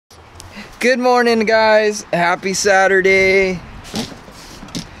Good morning, guys. Happy Saturday.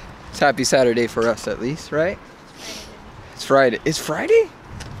 It's happy Saturday for us, at least, right? It's Friday. It's Friday?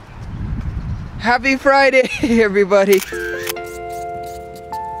 Happy Friday, everybody.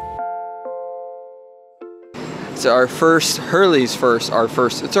 It's our first, Hurley's first,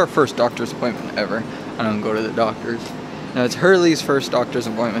 it's our first doctor's appointment ever. I don't go to the doctors. No, it's Hurley's first doctor's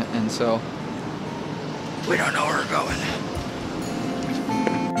appointment, and so we don't know where we're going.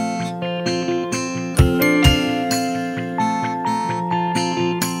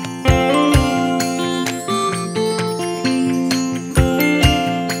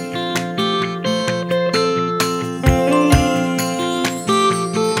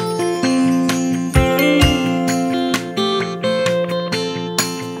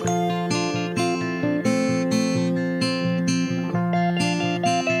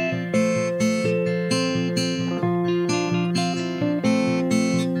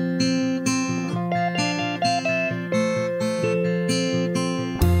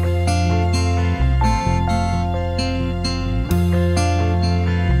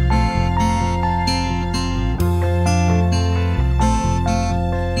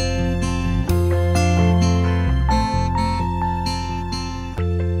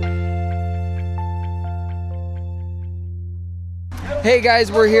 Hey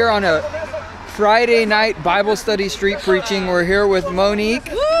guys, we're here on a Friday night Bible study street preaching. We're here with Monique,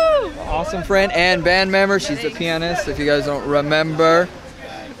 awesome friend and band member. She's a pianist, if you guys don't remember.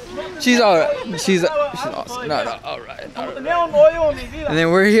 She's awesome. All right. And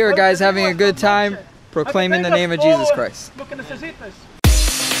then we're here, guys, having a good time, proclaiming the name of Jesus Christ.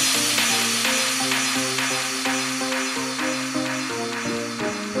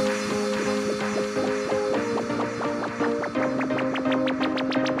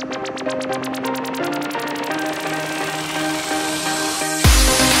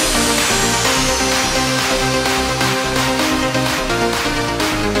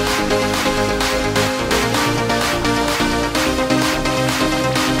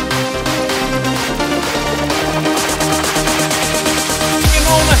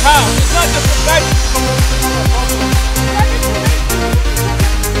 It's not just a fight.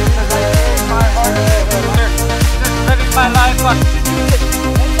 Living my life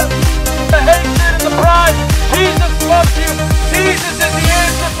the hatred and the pride. Jesus loves you. Jesus is the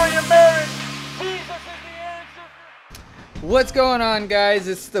answer for your marriage. Jesus is the answer. What's going on, guys?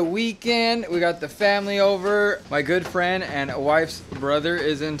 It's the weekend. We got the family over. My good friend and wife's brother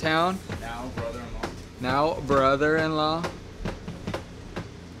is in town. Now brother-in-law.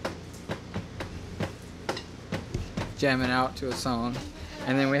 Jamming out to a song.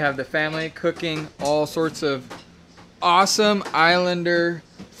 And then we have the family cooking all sorts of awesome Islander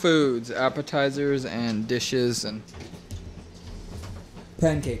foods, appetizers and dishes and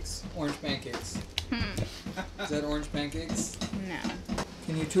pancakes, orange pancakes. Is that orange pancakes? No.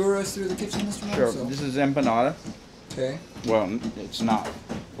 Can you tour us through the kitchen, Mr. Mo? Sure. This is empanada. Okay. Well, it's not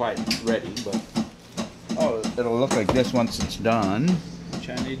quite ready, but it'll look like this once it's done. Which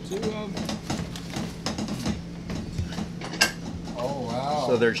I need to. Oh wow.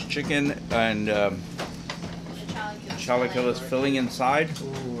 So there's chicken and chalakilis filling inside.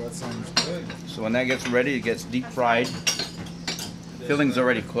 Ooh, that sounds good. So when that gets ready, it gets deep fried. Filling's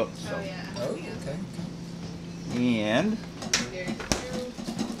already cooked. So. Oh, okay. And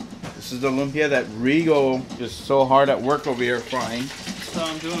this is the lumpia that Rigo is so hard at work over here frying. So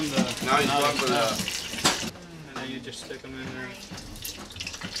I'm doing the. Now he's going for the. And then you just stick them in there.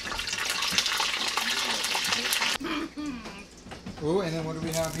 Ooh, and then what do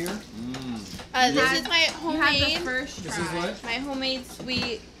we have here? This is my homemade. This is what? My homemade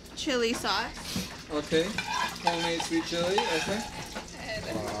sweet chili sauce. Okay. Homemade sweet chili. Okay.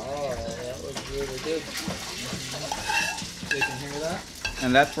 Wow, that was really good. They can hear that?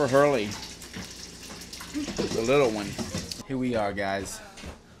 And that's for Hurley, the little one. Here we are, guys.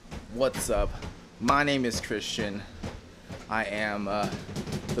 What's up? My name is Christian. I am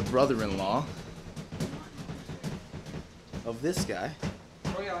the brother-in-law of this guy,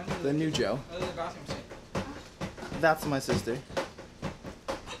 the new Joe. That's my sister.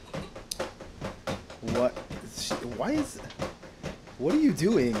 What are you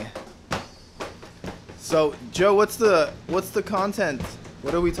doing? So, Joe, what's the content?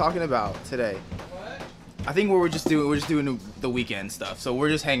 What are we talking about today? What? I think we're just doing the weekend stuff. So we're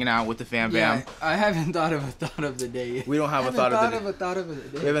just hanging out with the fam bam. Yeah, I haven't thought of a thought of the day yet. We don't have a thought of the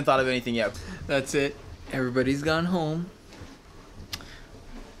day. We haven't thought of anything yet. That's it. Everybody's gone home.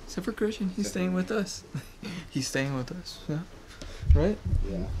 Except for Christian, he's staying with us. He's staying with us. Yeah. Right?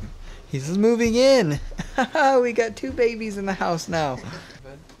 Yeah. He's moving in. We got 2 babies in the house now.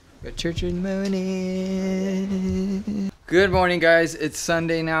 Good church in the morning. Good morning, guys. It's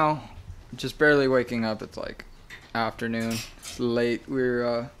Sunday now. Just barely waking up. It's like afternoon. It's late. We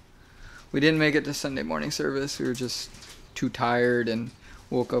didn't make it to Sunday morning service. We were just too tired and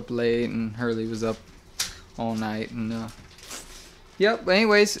woke up late, and Hurley was up all night. And yep.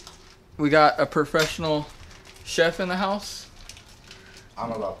 Anyways, we got a professional chef in the house.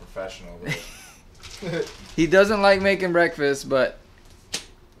 I'm about professional, bro. He doesn't like making breakfast, but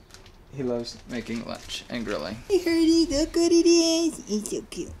he loves making lunch and grilling. Hey, Hurdy, look what it is. It's so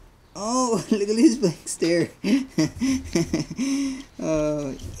cute. Oh, look at this blank stare.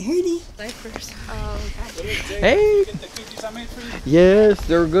 Oh, Hurdy. Diapers. Oh, God. Hey. Get the cookies I made for you? Yes,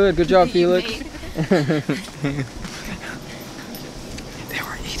 they're good. Good job, Felix. Made.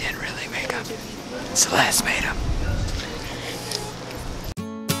 He didn't really make them. Celeste made them.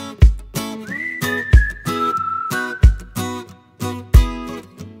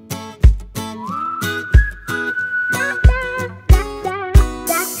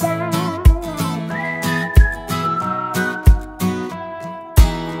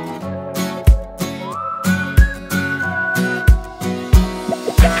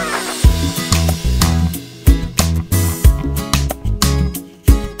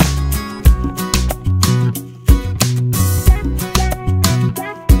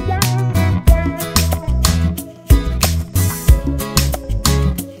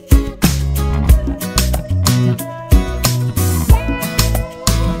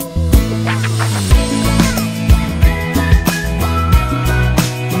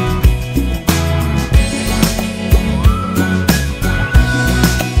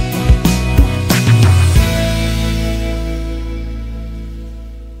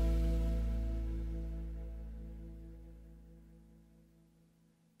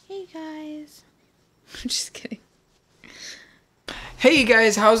 Hey, guys. I'm just kidding. Hey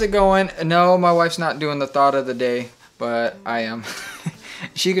guys, how's it going? No, my wife's not doing the thought of the day, but I am.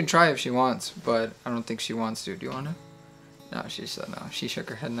 She can try if she wants, but I don't think she wants to. Do you want to? No, she said no. She shook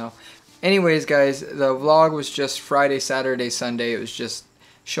her head no. Anyways, guys, the vlog was just Friday, Saturday, Sunday. It was just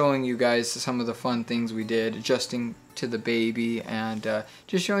showing you guys some of the fun things we did, adjusting to the baby, and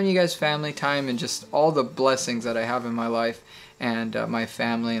just showing you guys family time and just all the blessings that I have in my life and my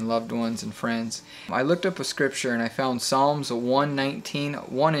family and loved ones and friends. I looked up a scripture and I found Psalms 119,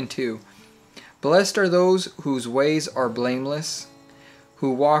 1 and 2. Blessed are those whose ways are blameless,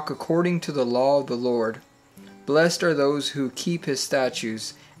 who walk according to the law of the Lord. Blessed are those who keep his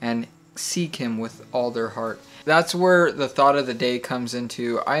statutes and seek him with all their heart. That's where the thought of the day comes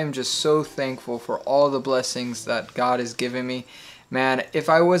into. I am just so thankful for all the blessings that God has given me. Man, if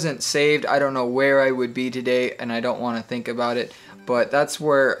I wasn't saved, I don't know where I would be today, and I don't want to think about it. But that's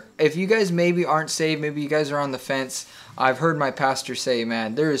where, if you guys maybe aren't saved, maybe you guys are on the fence, I've heard my pastor say,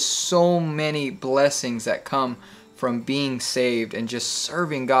 man, there is so many blessings that come from being saved and just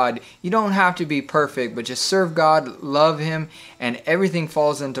serving God. You don't have to be perfect, but just serve God, love him, and everything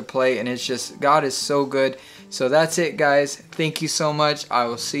falls into play, and it's just, God is so good. So that's it, guys. Thank you so much. I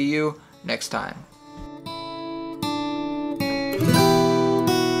will see you next time.